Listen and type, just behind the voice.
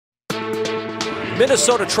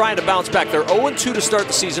Minnesota trying to bounce back. They're 0-2 to start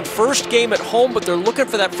the season. First game at home, but they're looking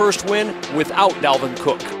for that first win without Dalvin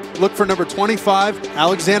Cook. Look for number 25,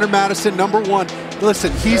 Alexander Mattison, number 1.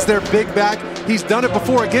 Listen, he's their big back. He's done it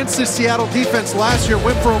before against this Seattle defense last year.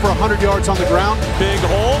 Went for over 100 yards on the ground. Big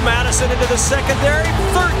hole, Mattison into the secondary.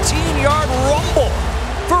 13-yard rumble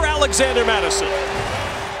for Alexander Mattison.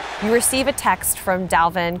 You receive a text from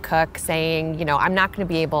Dalvin Cook saying, you know, I'm not going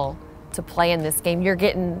to be able to play in this game. You're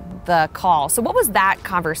getting the call. So what was that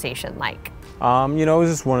conversation like? You know, it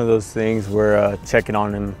was just one of those things where checking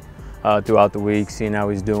on him throughout the week, seeing how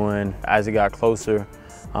he's doing. As it got closer,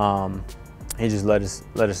 he just let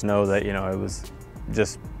us know that, you know, it was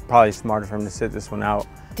just probably smarter for him to sit this one out.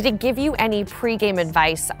 Did it give you any pregame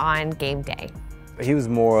advice on game day? He was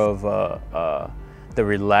more of the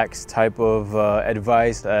relaxed type of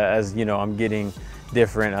advice. As you know, I'm getting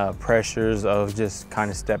different pressures of just kind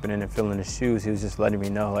of stepping in and filling his shoes. He was just letting me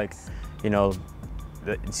know, like, you know,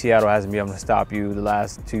 Seattle hasn't been able to stop you the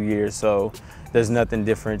last 2 years, so there's nothing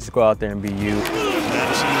different. Just go out there and be you.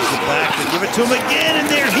 Mattison uses the back to give it to him again, and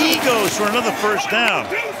there he goes for another first down.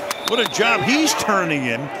 What a job he's turning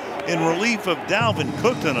in relief of Dalvin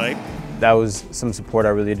Cook tonight. That was some support I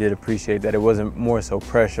really did appreciate. That it wasn't more so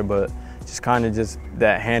pressure, but just kind of just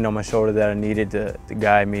that hand on my shoulder that I needed to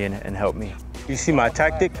guide me and help me. You see my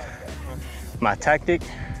tactic,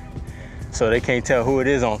 so they can't tell who it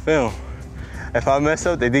is on film. If I mess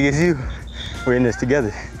up, they think it's you. We're in this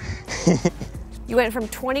together. You went from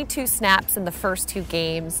 22 snaps in the first 2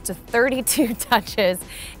 games to 32 touches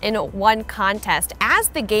in one contest. As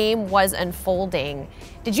the game was unfolding,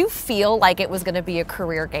 did you feel like it was going to be a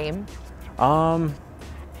career game? I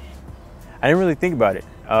didn't really think about it.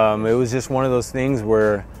 It was just one of those things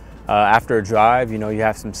where after a drive, you know, you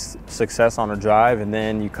have some success on a drive, and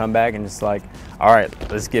then you come back and it's like, all right,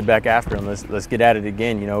 let's get back after him. Let's get at it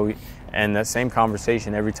again, you know. And that same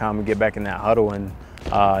conversation every time we get back in that huddle. And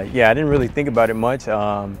yeah, I didn't really think about it much.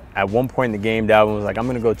 At one point in the game, Dalvin was like, I'm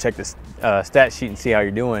gonna go check the stat sheet and see how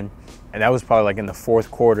you're doing. And that was probably like in the 4th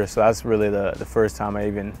quarter. So that's really the first time I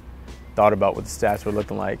even thought about what the stats were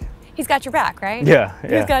looking like. He's got your back, right? Yeah.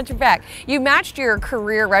 He's got your back. You matched your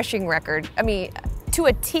career rushing record, I mean, to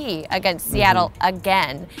a T against Seattle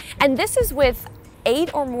again. And this is with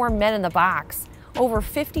 8 or more men in the box over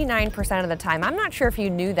 59% of the time. I'm not sure if you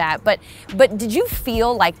knew that, but did you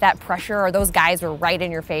feel like that pressure or those guys were right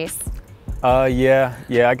in your face? Yeah,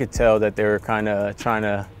 I could tell that they were kind of trying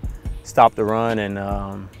to stop the run, and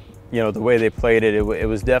you know, the way they played it, it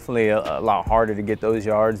was definitely a lot harder to get those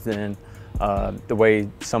yards than the way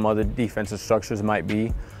some other defensive structures might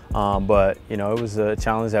be. But you know, it was a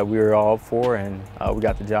challenge that we were all up for, and we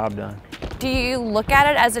got the job done. Do you look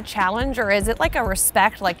at it as a challenge, or is it like a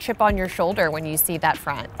respect, like chip on your shoulder when you see that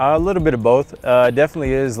front? A little bit of both.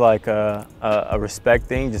 Definitely is like a respect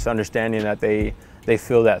thing, just understanding that they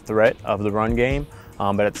feel that threat of the run game,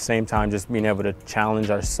 but at the same time just being able to challenge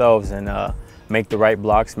ourselves and make the right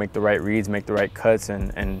blocks, make the right reads, make the right cuts,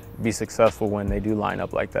 and be successful when they do line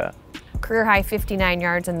up like that. Career high 59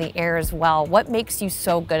 yards in the air as well. What makes you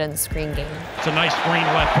so good in the screen game? It's a nice screen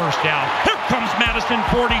left, first down. Here comes Mattison,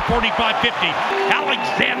 40, 45, 50.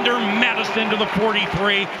 Alexander Mattison to the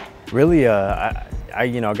 43. Really, I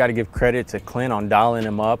you know, got to give credit to Clint on dialing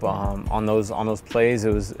him up on those plays.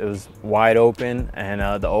 It was wide open,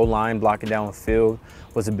 and the O-line blocking down the field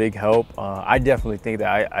was a big help. I definitely think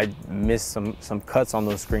that I missed some cuts on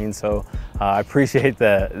those screens, so I appreciate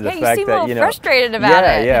the fact that, you know, you seem a little frustrated about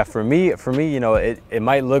it. Yeah. For me, you know, it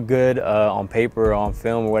might look good on paper or on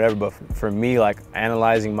film or whatever, but for me, like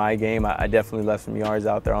analyzing my game, I definitely left some yards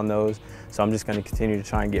out there on those. So I'm just going to continue to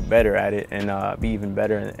try and get better at it and be even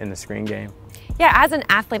better in the screen game. Yeah, as an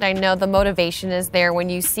athlete, I know the motivation is there when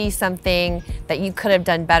you see something that you could have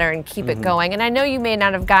done better and keep it going. And I know you may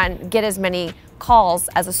not have get as many calls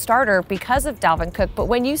as a starter because of Dalvin Cook, but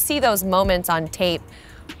when you see those moments on tape,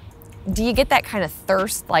 do you get that kind of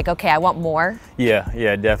thirst, like, okay, I want more? Yeah,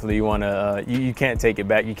 definitely. You want to, you can't take it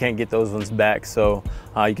back. You can't get those ones back, so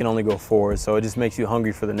you can only go forward. So it just makes you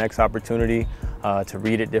hungry for the next opportunity to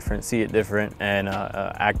read it different, see it different, and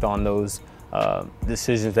act on those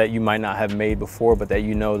decisions that you might not have made before, but that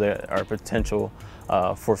you know that are potential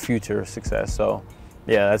for future success. So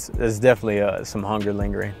yeah, that's definitely some hunger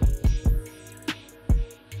lingering.